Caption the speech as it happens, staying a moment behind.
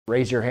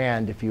Raise your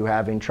hand if you're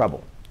having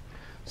trouble.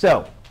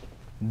 So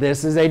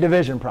this is a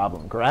division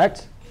problem,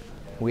 correct?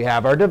 We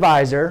have our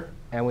divisor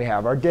and we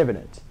have our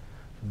dividend.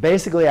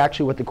 Basically,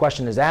 actually, what the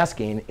question is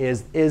asking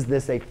is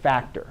this a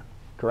factor,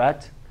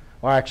 correct?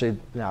 Or actually,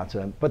 no,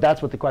 but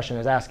that's what the question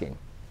is asking.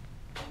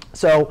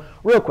 So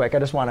real quick, I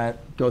just want to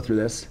go through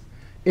this.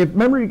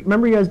 Remember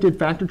you guys did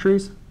factor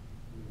trees?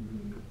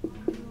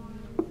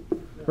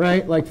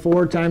 Right? Like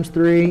 4 times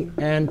 3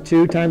 and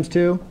 2 times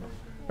 2.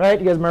 Right?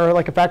 You guys remember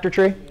like a factor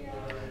tree?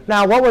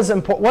 Now, what's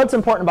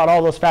important about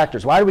all those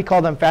factors? Why do we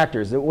call them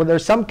factors? Well,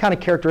 there's some kind of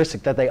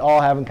characteristic that they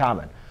all have in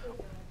common.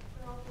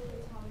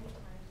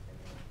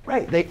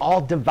 Right, they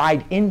all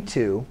divide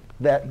into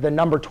the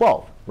number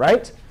 12,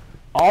 right?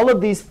 All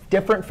of these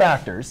different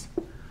factors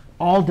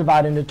all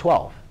divide into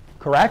 12,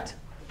 correct?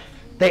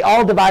 They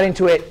all divide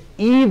into it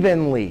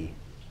evenly,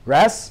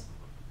 yes?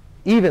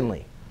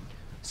 Evenly.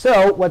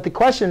 So what the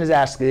question is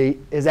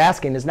asking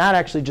is not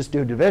actually just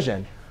do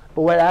division,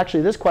 but what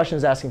actually this question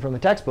is asking from the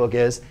textbook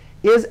is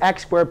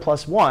x squared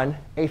plus 1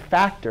 a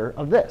factor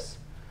of this?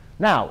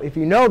 Now, if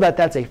you know that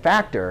that's a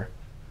factor,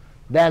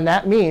 then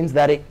that means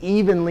that it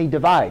evenly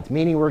divides,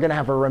 meaning we're going to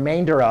have a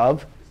remainder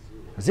of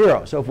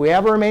 0. So if we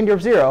have a remainder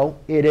of 0,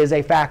 it is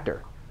a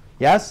factor.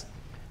 Yes?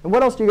 And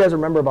what else do you guys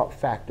remember about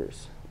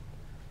factors?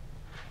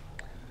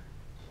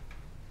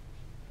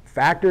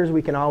 Factors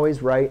we can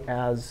always write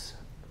as,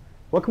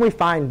 what can we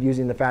find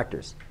using the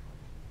factors?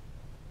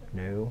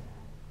 No.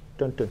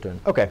 Dun, dun, dun.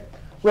 OK,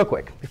 real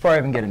quick, before I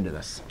even get into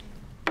this.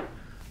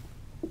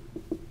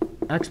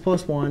 X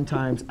plus 1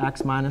 times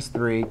x minus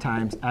 3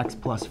 times x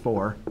plus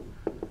 4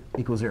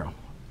 equals 0.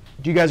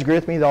 Do you guys agree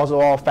with me? Those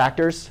are all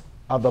factors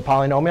of the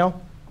polynomial?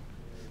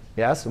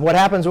 Yes? And what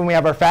happens when we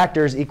have our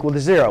factors equal to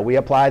 0? We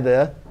apply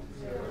the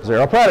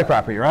 0 product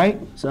property, right?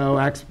 So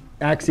x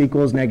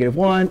equals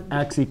 -1,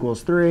 x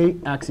equals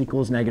 3, x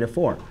equals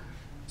 -4.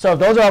 So if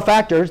those are all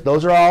factors,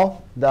 those are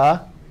all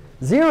the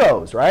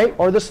zeros, right?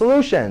 Or the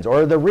solutions,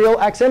 or the real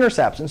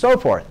x-intercepts, and so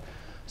forth.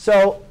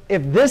 So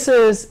if this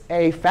is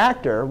a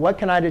factor, what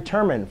can I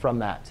determine from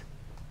that?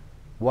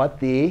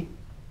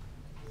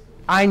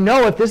 I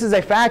know if this is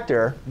a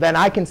factor, then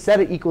I can set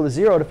it equal to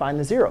 0 to find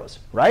the zeros,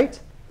 right?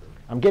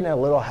 I'm getting a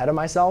little ahead of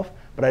myself,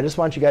 but I just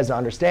want you guys to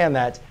understand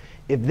that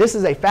if this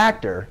is a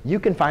factor, you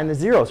can find the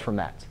zeros from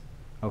that,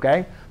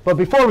 OK? But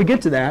before we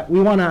get to that, we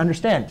want to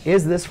understand,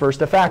 is this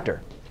first a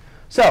factor?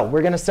 So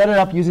we're going to set it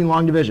up using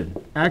long division.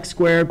 X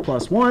squared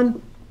plus 1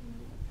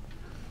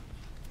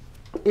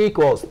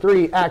 equals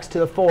 3x to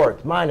the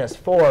 4th minus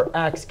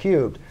 4x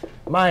cubed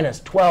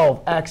minus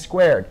 12x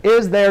squared.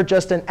 Is there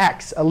just an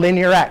x, a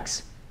linear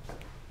x?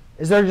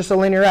 Is there just a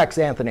linear x,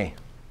 Anthony?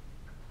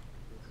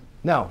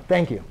 No,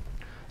 thank you.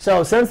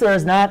 So since there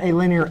is not a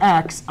linear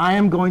x, I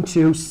am going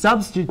to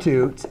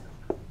substitute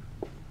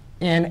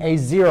in a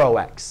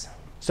 0x.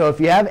 So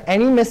if you have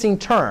any missing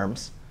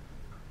terms,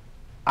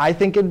 I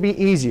think it'd be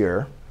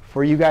easier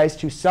for you guys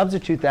to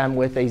substitute them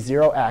with a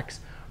 0x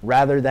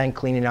rather than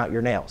cleaning out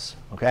your nails,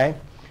 OK?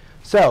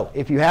 So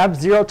if you have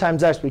 0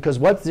 times x, because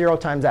what's 0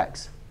 times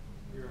x?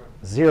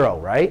 0,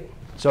 right?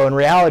 So in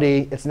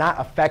reality, it's not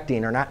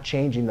affecting or not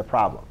changing the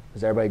problem.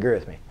 Does everybody agree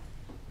with me?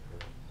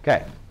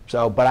 OK.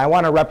 So, but I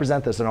want to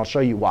represent this, and I'll show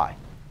you why.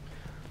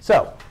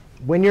 So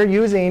when you're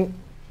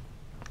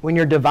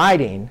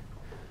dividing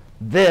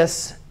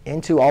this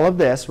into all of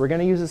this, we're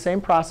going to use the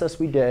same process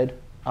we did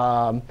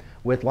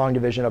with long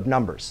division of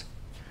numbers.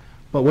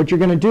 But what you're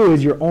going to do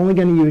is you're only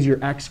going to use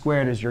your x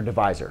squared as your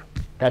divisor.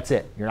 That's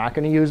it. You're not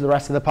going to use the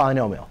rest of the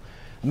polynomial.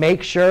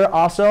 Make sure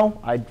also,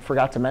 I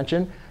forgot to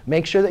mention,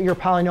 make sure that your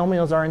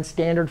polynomials are in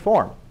standard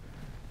form.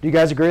 Do you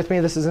guys agree with me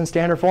this is in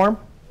standard form?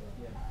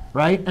 Yeah.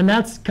 Right? And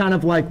that's kind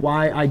of like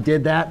why I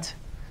did that.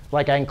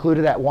 Like I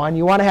included that 1.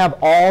 You want to have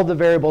all the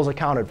variables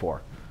accounted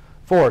for.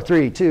 4,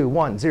 3, 2,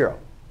 1, 0.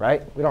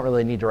 Right? We don't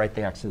really need to write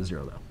the x to the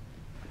 0, though.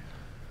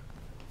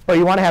 But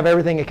you want to have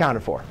everything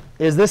accounted for.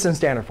 Is this in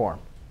standard form?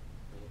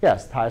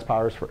 Yes, the highest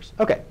power is first.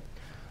 OK.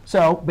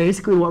 So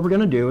basically what we're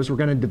going to do is we're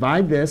going to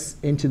divide this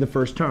into the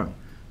first term.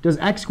 Does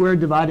x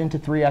squared divide into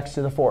 3x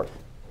to the 4th?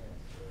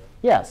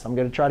 Yes, I'm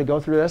going to try to go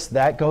through this.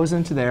 That goes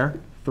into there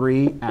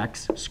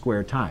 3x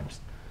squared times.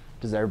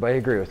 Does everybody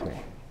agree with me?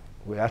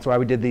 That's why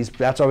we did these.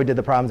 That's why we did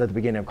the problems at the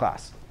beginning of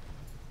class.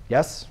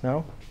 Yes?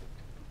 No?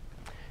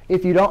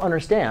 If you don't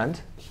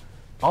understand,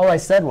 all I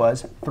said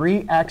was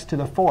 3x to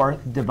the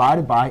 4th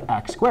divided by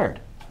x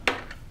squared.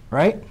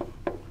 Right?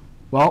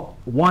 Well,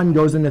 1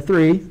 goes into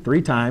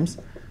 3 times.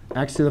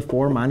 X to the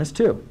 4 minus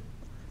 2,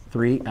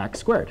 3x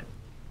squared.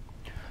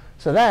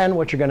 So then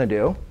what you're going to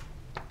do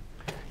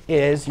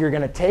is you're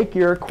going to take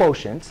your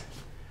quotient.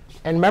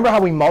 And remember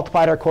how we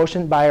multiplied our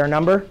quotient by our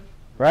number?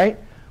 Right?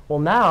 Well,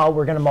 now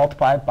we're going to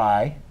multiply it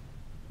by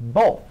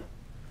both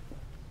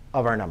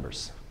of our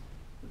numbers.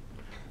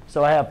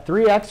 So I have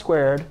 3x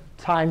squared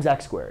times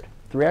x squared.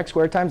 3x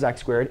squared times x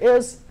squared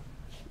is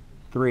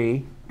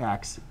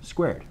 3x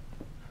squared.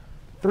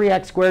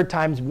 3x squared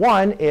times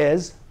 1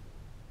 is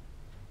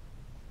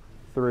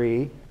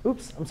 3.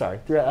 Oops, I'm sorry.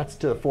 That's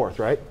to the 4th,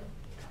 right?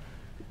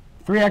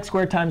 3x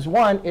squared times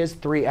 1 is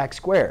 3x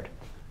squared.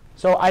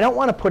 So I don't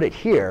want to put it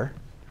here.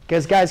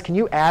 Because, guys, can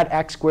you add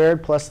x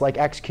squared plus like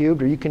x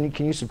cubed? Or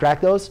can you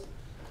subtract those?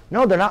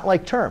 No, they're not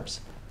like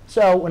terms.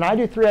 So when I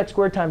do 3x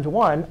squared times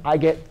 1, I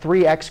get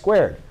 3x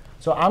squared.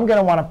 So I'm going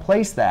to want to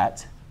place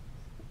that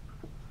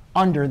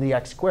under the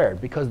x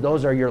squared, because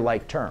those are your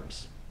like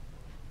terms.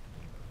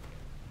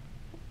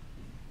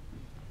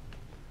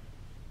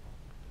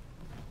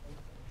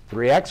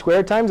 (3x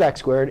squared times x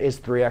squared is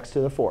 3x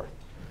to the 4th.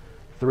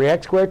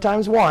 3x squared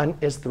times 1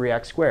 is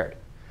 3x squared.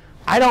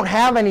 I don't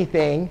have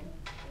anything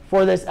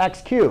for this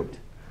x cubed.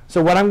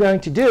 So what I'm going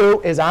to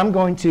do is I'm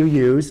going to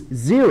use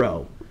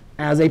 0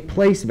 as a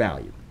place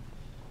value.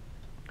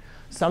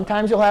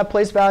 Sometimes you'll have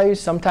place values.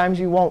 Sometimes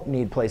you won't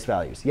need place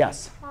values.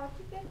 Yes? How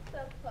to get the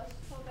plus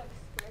 12x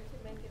squared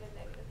to make it a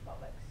negative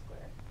 12x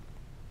squared?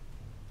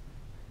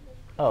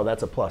 Oh,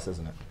 that's a plus,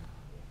 isn't it?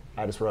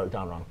 I just wrote it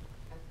down wrong.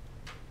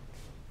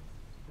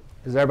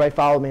 Does everybody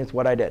follow me? It's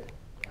what I did.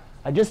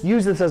 I just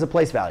use this as a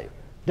place value.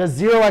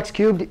 Does 0x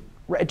cubed,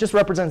 it just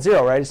represents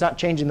 0, right? It's not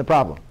changing the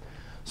problem.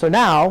 So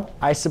now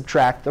I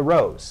subtract the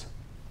rows.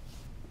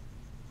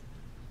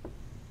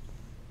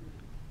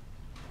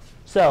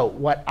 So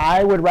what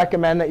I would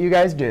recommend that you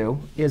guys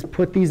do is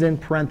put these in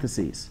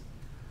parentheses.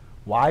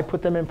 Why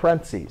put them in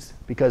parentheses?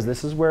 Because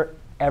this is where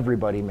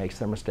everybody makes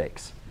their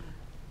mistakes.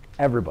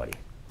 Everybody.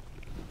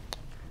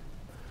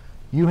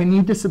 You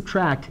need to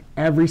subtract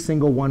every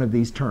single one of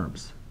these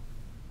terms.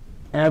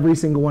 Every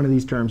single one of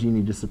these terms you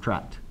need to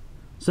subtract.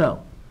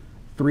 So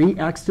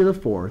 3x to the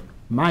 4th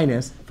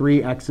minus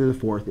 3x to the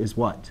 4th is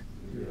what?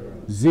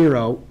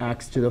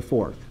 0x to the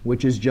 4th,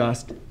 which is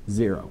just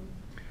 0.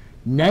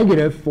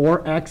 Negative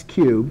 4x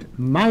cubed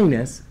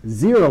minus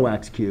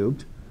 0x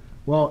cubed.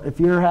 Well, if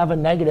you have a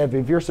negative,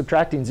 if you're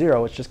subtracting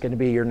 0, it's just going to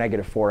be your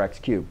negative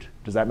 4x cubed.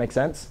 Does that make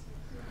sense?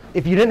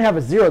 If you didn't have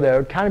a 0 there, it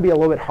would kind of be a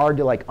little bit hard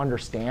to like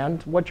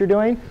understand what you're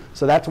doing.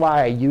 So that's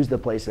why I use the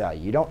place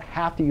value. You don't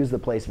have to use the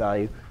place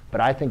value,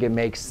 but I think it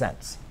makes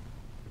sense.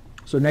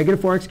 So negative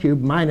 4x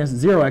cubed minus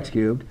 0x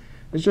cubed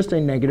is just a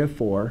negative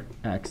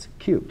 4x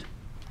cubed.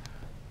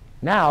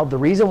 Now, the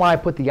reason why I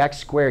put the x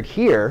squared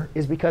here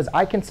is because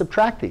I can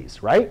subtract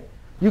these, right?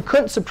 You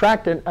couldn't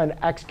subtract an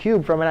x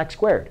cubed from an x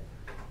squared,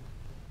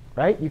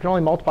 right? You can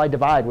only multiply,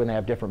 divide when they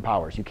have different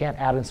powers. You can't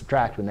add and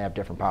subtract when they have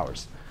different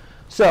powers.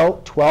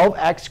 So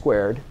 12x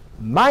squared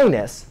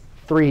minus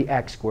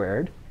 3x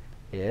squared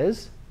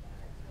is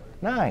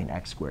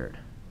 9x squared.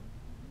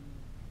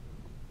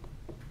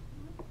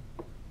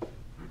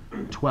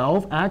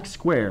 12x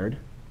squared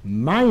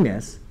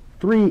minus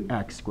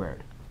 3x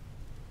squared.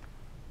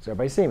 Does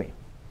everybody see me?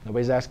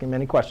 Nobody's asking me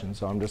any questions,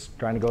 so I'm just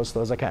trying to go as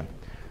slow as I can.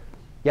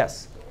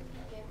 Yes?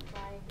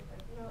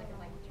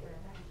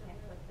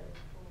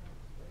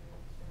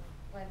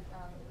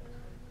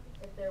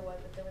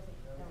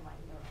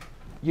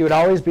 You would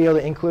always be able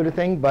to include a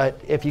thing, but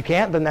if you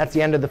can't, then that's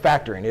the end of the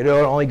factoring.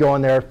 It'll only go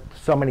in there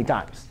so many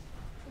times.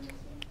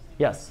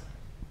 Yes?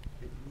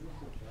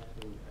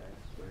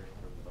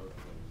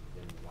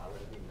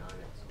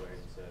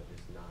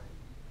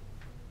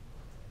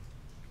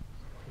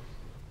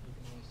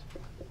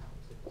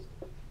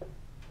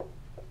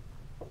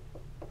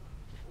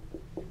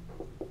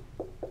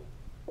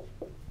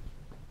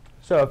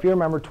 So if you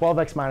remember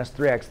 12x minus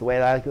 3x, the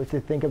way I like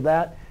to think of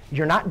that,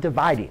 you're not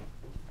dividing.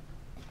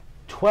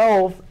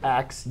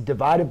 12x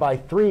divided by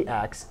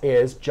 3x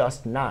is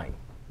just 9.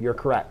 You're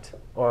correct.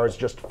 Or it's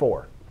just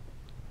 4.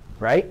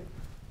 Right?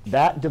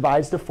 That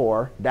divides to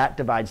 4. That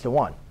divides to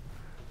 1.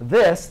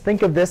 This,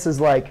 think of this as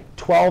like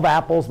 12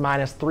 apples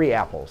minus 3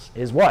 apples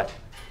is what?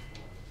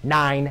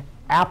 9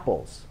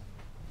 apples.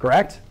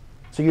 Correct?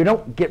 So you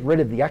don't get rid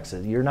of the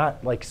x's. You're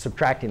not like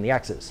subtracting the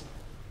x's.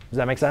 Does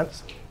that make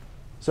sense?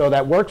 So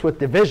that works with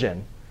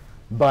division,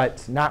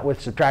 but not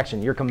with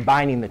subtraction. You're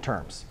combining the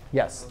terms.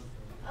 Yes?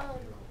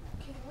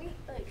 Can we,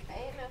 like, I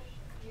don't know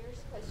if you're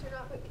supposed to or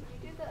not, but can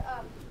you do the,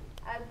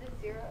 add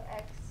the 0x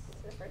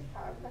to the first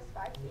power plus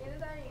 5 to the end of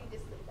that, or you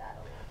just leave that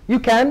alone? You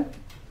can.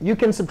 You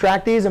can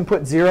subtract these and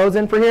put zeros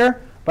in for here,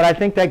 but I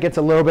think that gets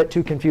a little bit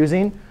too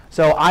confusing.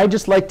 So I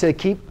just like to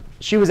keep,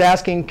 she was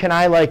asking, can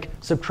I like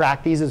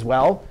subtract these as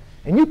well?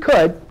 And you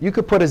could. You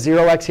could put a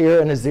 0x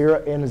here and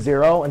a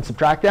 0 and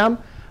subtract them.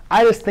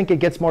 I just think it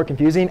gets more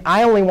confusing.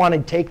 I only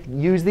want to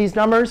use these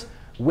numbers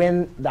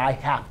when I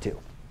have to.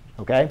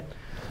 Okay?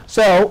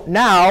 So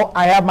now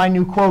I have my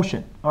new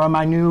quotient, or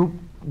my new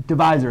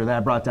divisor that I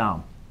brought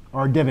down,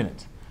 or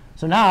dividend.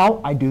 So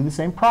now I do the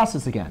same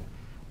process again.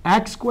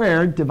 X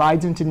squared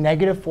divides into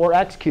negative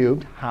 4x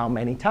cubed how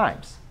many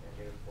times?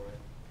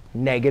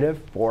 Negative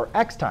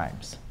 4x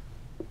times.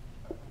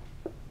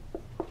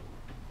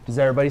 Does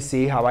everybody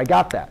see how I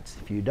got that?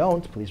 If you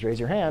don't, please raise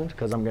your hand,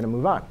 because I'm going to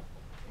move on.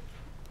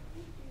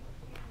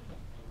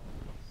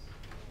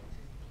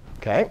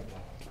 OK,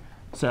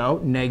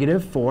 so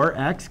negative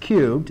 4x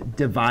cubed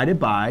divided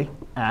by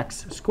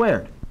x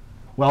squared.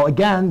 Well,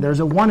 again, there's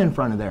a 1 in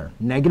front of there.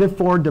 Negative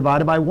 4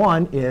 divided by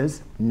 1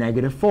 is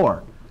negative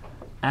 4.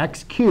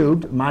 X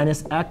cubed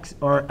minus x,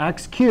 or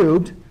x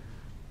cubed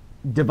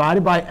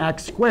divided by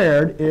x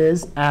squared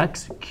is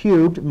x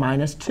cubed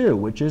minus 2,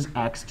 which is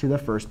x to the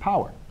first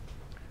power.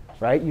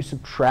 Right? You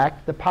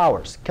subtract the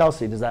powers.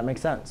 Kelsey, does that make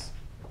sense?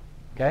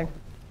 OK?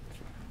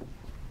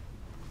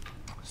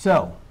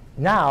 So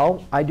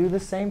now I do the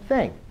same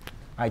thing.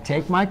 I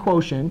take my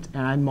quotient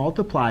and I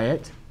multiply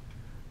it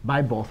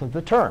by both of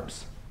the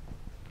terms.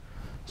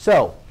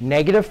 So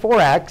negative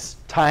 4x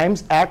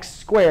times x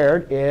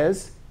squared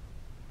is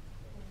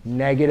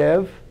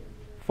negative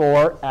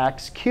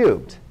 4x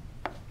cubed.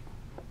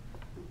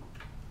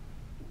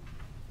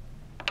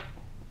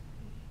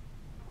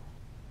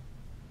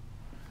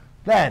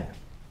 Then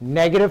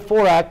negative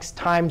 4x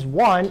times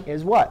 1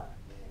 is what?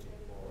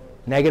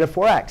 Negative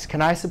 4x.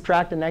 Can I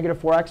subtract a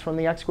negative 4x from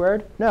the x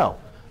squared? No.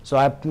 So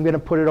I'm going to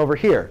put it over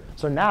here.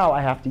 So now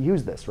I have to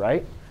use this,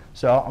 right?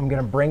 So I'm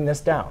going to bring this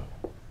down.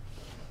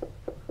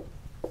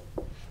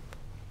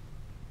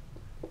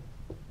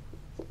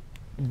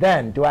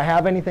 Then, do I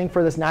have anything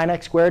for this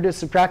 9x squared to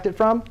subtract it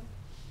from?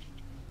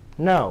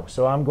 No.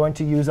 So I'm going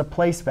to use a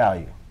place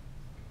value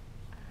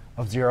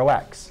of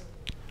 0x.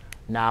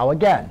 Now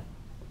again,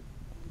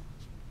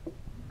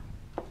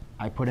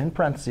 I put in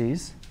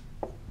parentheses,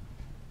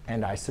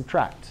 and I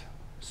subtract.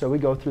 So we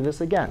go through this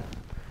again.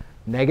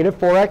 Negative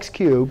 4x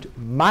cubed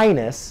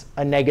minus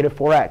a negative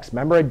 4x.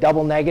 Remember, a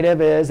double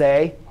negative is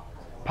a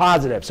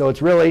positive. So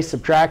it's really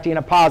subtracting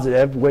a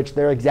positive, which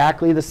they're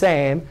exactly the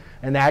same.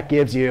 And that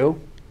gives you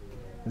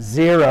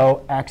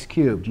 0x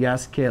cubed.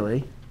 Yes,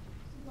 Kaylee?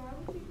 Why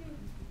would you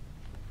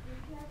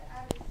have to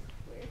add a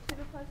square to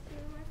the plus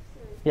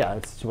 0x? Yeah,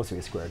 it's supposed to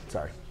be squared.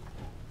 Sorry.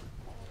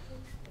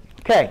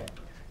 OK.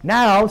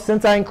 Now,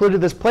 since I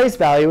included this place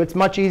value, it's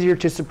much easier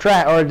to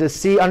subtract or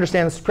to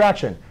understand the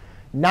subtraction.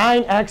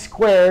 9x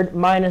squared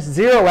minus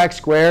 0x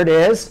squared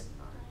is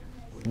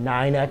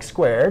 9x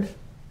squared.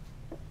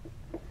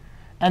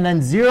 And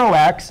then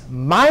 0x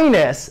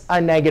minus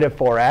a negative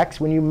 4x.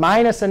 When you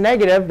minus a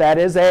negative, that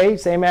is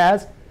same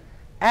as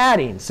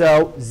adding.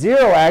 So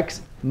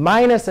 0x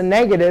minus a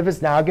negative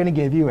is now going to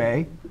give you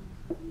a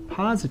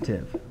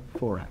positive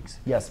 4x.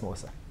 Yes,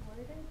 Melissa?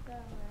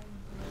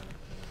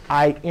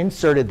 I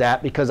inserted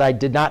that because I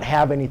did not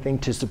have anything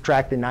to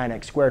subtract the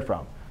 9x squared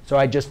from. So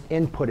I just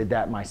inputted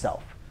that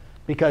myself.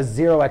 Because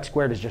 0x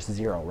squared is just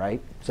 0, right?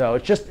 So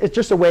it's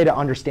just a way to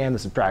understand the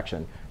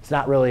subtraction. It's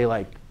not really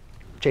like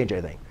change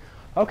anything.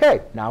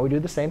 OK, now we do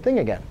the same thing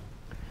again.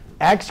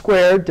 X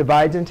squared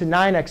divides into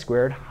 9x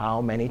squared how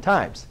many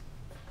times?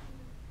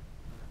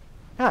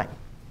 9.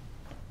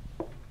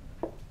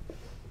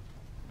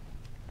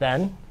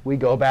 Then we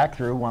go back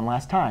through one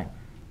last time.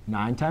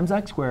 9 times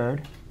x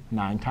squared,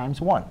 9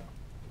 times 1.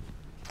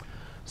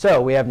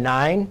 So we have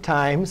 9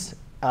 times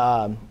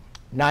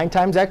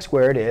x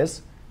squared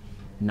is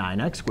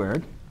 9x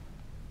squared.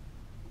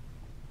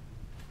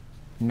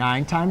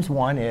 9 times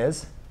 1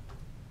 is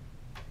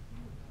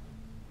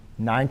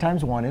 9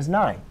 times 1 is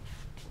 9.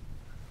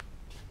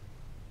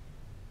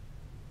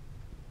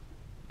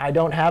 I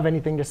don't have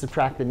anything to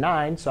subtract the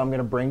 9, so I'm going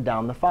to bring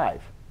down the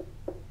 5.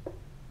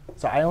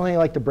 So I only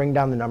like to bring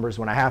down the numbers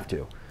when I have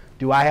to.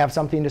 Do I have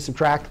something to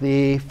subtract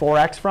the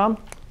 4x from?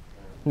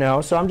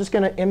 No, so I'm just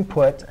going to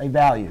input a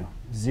value,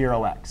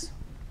 0x.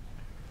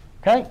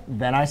 OK,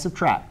 then I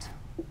subtract.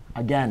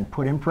 Again,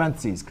 put in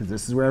parentheses, because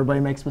this is where everybody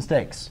makes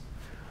mistakes.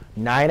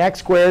 9x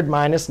squared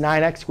minus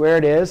 9x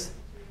squared is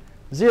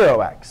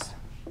 0x,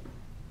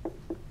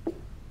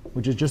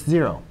 which is just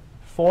 0.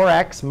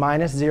 4x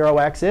minus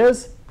 0x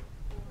is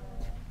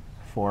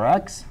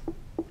 4x.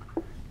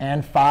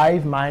 And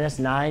 5 minus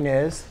 9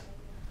 is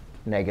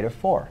negative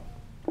 4.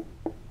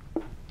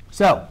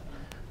 So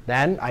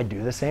then I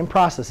do the same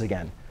process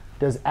again.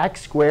 Does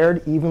x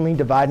squared evenly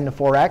divide into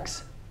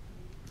 4x?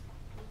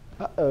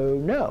 Uh-oh,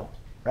 no.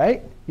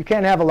 Right? You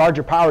can't have a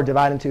larger power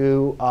divide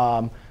into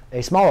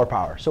a smaller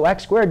power. So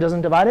x squared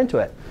doesn't divide into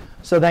it.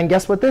 So then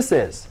guess what this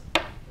is?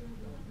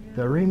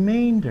 The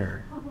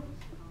remainder.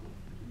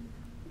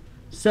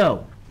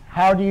 So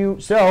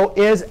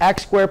is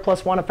x squared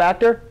plus 1 a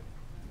factor?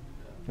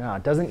 No,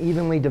 it doesn't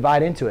evenly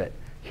divide into it.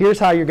 Here's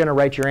how you're going to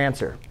write your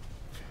answer.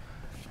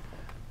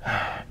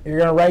 You're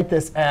going to write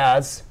this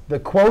as the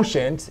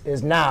quotient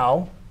is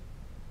now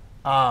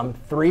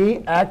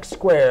 3x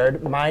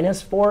squared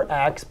minus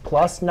 4x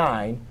plus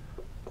 9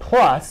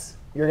 plus,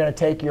 you're going to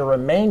take your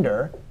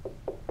remainder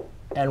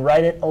and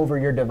write it over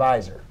your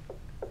divisor.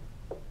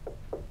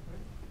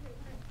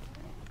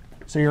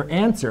 So your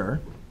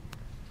answer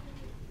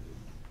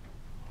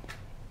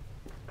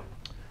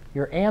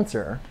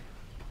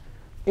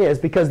is,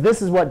 because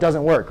this is what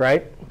doesn't work,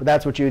 right? But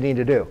that's what you need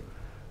to do.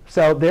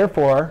 So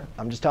therefore,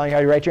 I'm just telling you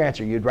how you write your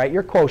answer. You'd write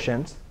your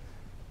quotient.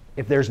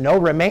 If there's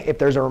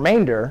a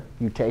remainder,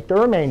 you take the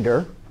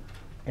remainder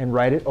and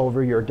write it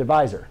over your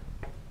divisor.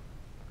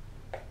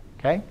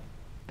 OK?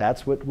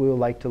 That's what we'll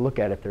like to look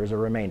at if there's a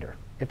remainder.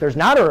 If there's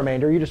not a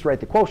remainder, you just write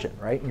the quotient,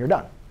 right? And you're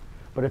done.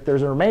 But if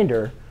there's a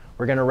remainder,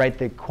 we're going to write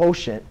the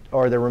quotient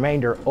or the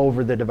remainder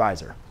over the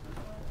divisor.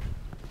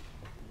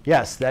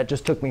 Yes, that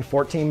just took me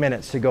 14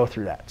 minutes to go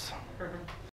through that.